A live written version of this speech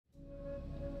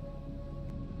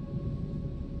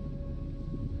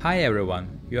Hi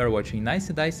everyone, you are watching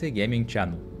Nicey Dicey Gaming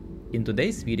channel. In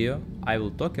today's video, I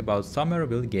will talk about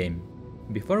Somerville game.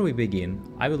 Before we begin,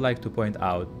 I would like to point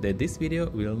out that this video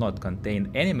will not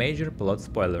contain any major plot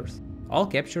spoilers. All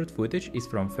captured footage is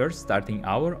from first starting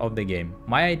hour of the game.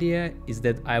 My idea is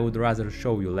that I would rather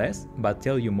show you less, but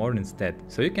tell you more instead,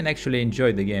 so you can actually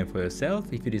enjoy the game for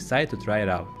yourself if you decide to try it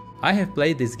out. I have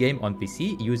played this game on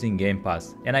PC using Game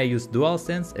Pass, and I use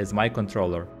DualSense as my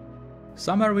controller.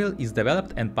 Somerville is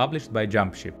developed and published by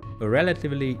Jumpship, a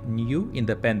relatively new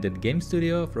independent game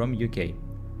studio from UK.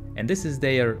 And this is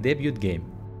their debut game.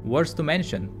 Worth to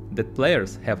mention that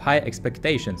players have high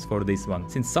expectations for this one,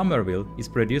 since Somerville is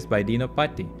produced by Dino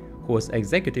Patti, who was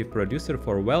executive producer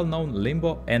for well-known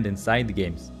Limbo and Inside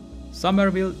games.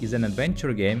 Somerville is an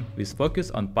adventure game with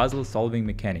focus on puzzle-solving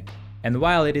mechanic. And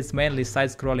while it is mainly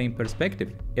side-scrolling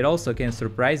perspective, it also can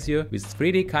surprise you with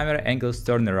 3D camera angles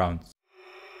turnarounds.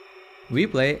 We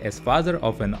play as father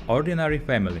of an ordinary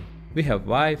family. We have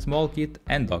wife, small kid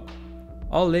and dog,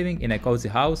 all living in a cozy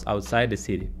house outside the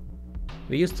city.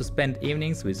 We used to spend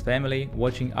evenings with family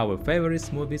watching our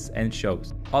favorite movies and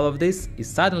shows. All of this is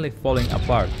suddenly falling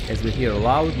apart as we hear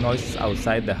loud noises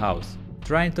outside the house.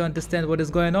 Trying to understand what is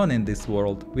going on in this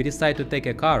world, we decide to take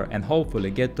a car and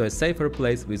hopefully get to a safer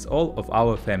place with all of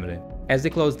our family. As we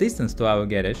close distance to our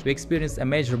garage, we experience a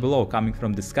major blow coming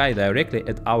from the sky directly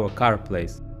at our car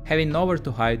place. Having nowhere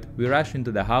to hide, we rush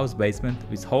into the house basement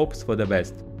with hopes for the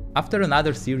best. After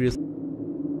another series,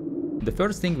 the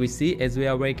first thing we see as we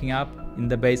are waking up in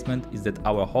the basement is that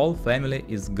our whole family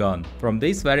is gone. From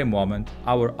this very moment,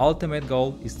 our ultimate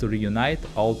goal is to reunite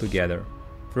all together.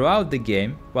 Throughout the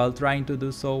game, while trying to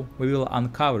do so, we will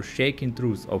uncover shocking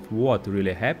truths of what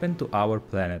really happened to our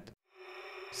planet.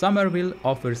 Somerville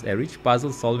offers a rich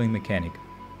puzzle-solving mechanic.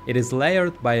 It is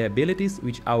layered by abilities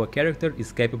which our character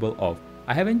is capable of.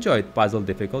 I have enjoyed puzzle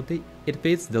difficulty. It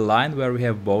fits the line where we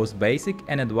have both basic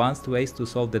and advanced ways to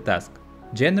solve the task.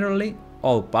 Generally,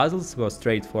 all puzzles were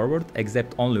straightforward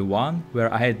except only one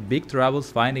where I had big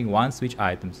troubles finding one-switch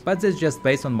items, but that's just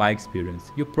based on my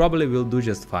experience. You probably will do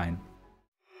just fine.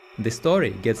 The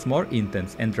story gets more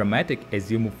intense and dramatic as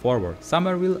you move forward.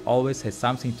 Somerville always has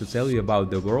something to tell you about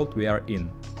the world we are in,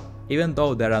 even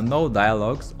though there are no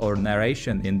dialogues or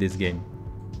narration in this game.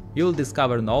 You will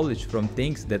discover knowledge from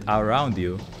things that are around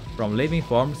you, from living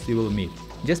forms you will meet.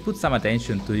 Just put some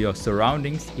attention to your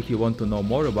surroundings if you want to know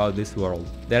more about this world.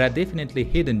 There are definitely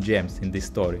hidden gems in this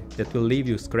story that will leave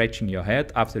you scratching your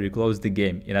head after you close the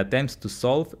game in attempts to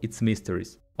solve its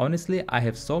mysteries. Honestly, I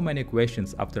have so many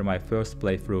questions after my first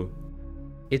playthrough.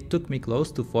 It took me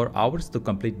close to 4 hours to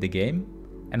complete the game,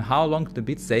 and how long the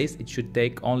bit says it should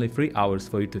take only 3 hours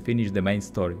for you to finish the main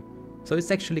story. So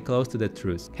it's actually close to the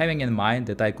truth, having in mind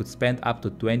that I could spend up to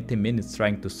 20 minutes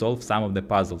trying to solve some of the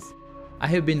puzzles. I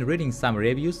have been reading some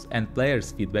reviews and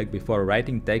players' feedback before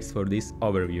writing text for this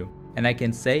overview, and I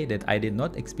can say that I did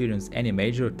not experience any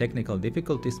major technical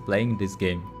difficulties playing this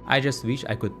game. I just wish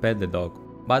I could pet the dog.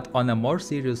 But on a more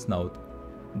serious note,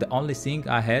 the only thing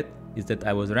I had is that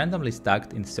I was randomly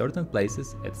stuck in certain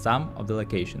places at some of the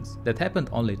locations. That happened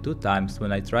only 2 times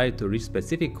when I tried to reach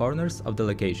specific corners of the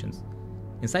locations.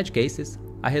 In such cases,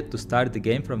 I had to start the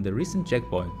game from the recent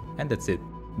checkpoint, and that's it.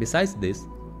 Besides this,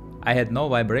 I had no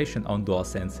vibration on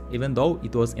DualSense, even though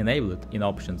it was enabled in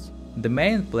options. The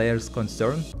main player's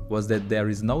concern was that there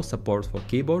is no support for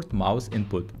keyboard-mouse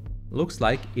input. Looks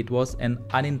like it was an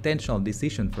unintentional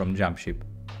decision from Jumpship.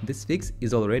 This fix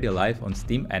is already live on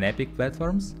Steam and Epic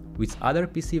platforms, with other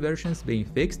PC versions being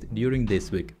fixed during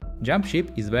this week.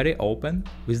 Jumpship is very open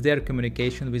with their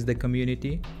communication with the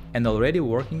community and already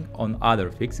working on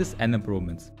other fixes and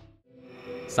improvements.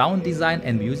 Sound design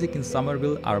and music in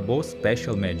Somerville are both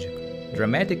special magic.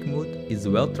 Dramatic mood is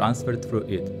well transferred through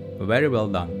it. Very well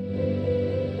done.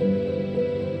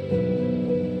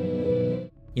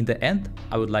 In the end,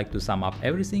 I would like to sum up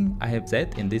everything I have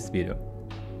said in this video.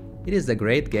 It is a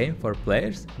great game for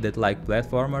players that like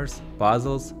platformers,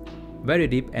 puzzles, very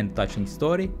deep and touching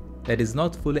story that is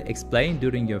not fully explained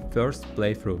during your first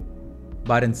playthrough.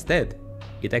 But instead,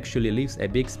 it actually leaves a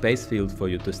big space field for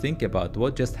you to think about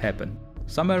what just happened.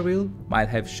 Somerville might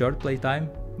have short playtime,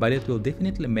 but it will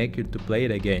definitely make you to play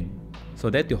it again,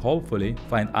 so that you hopefully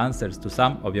find answers to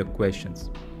some of your questions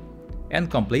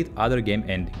and complete other game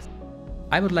endings.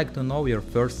 I would like to know your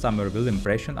first Somerville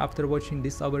impression after watching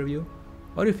this overview,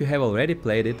 or if you have already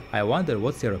played it, I wonder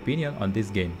what's your opinion on this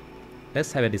game.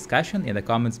 Let's have a discussion in the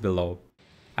comments below.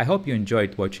 I hope you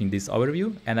enjoyed watching this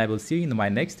overview, and I will see you in my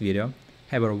next video.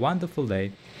 Have a wonderful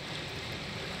day.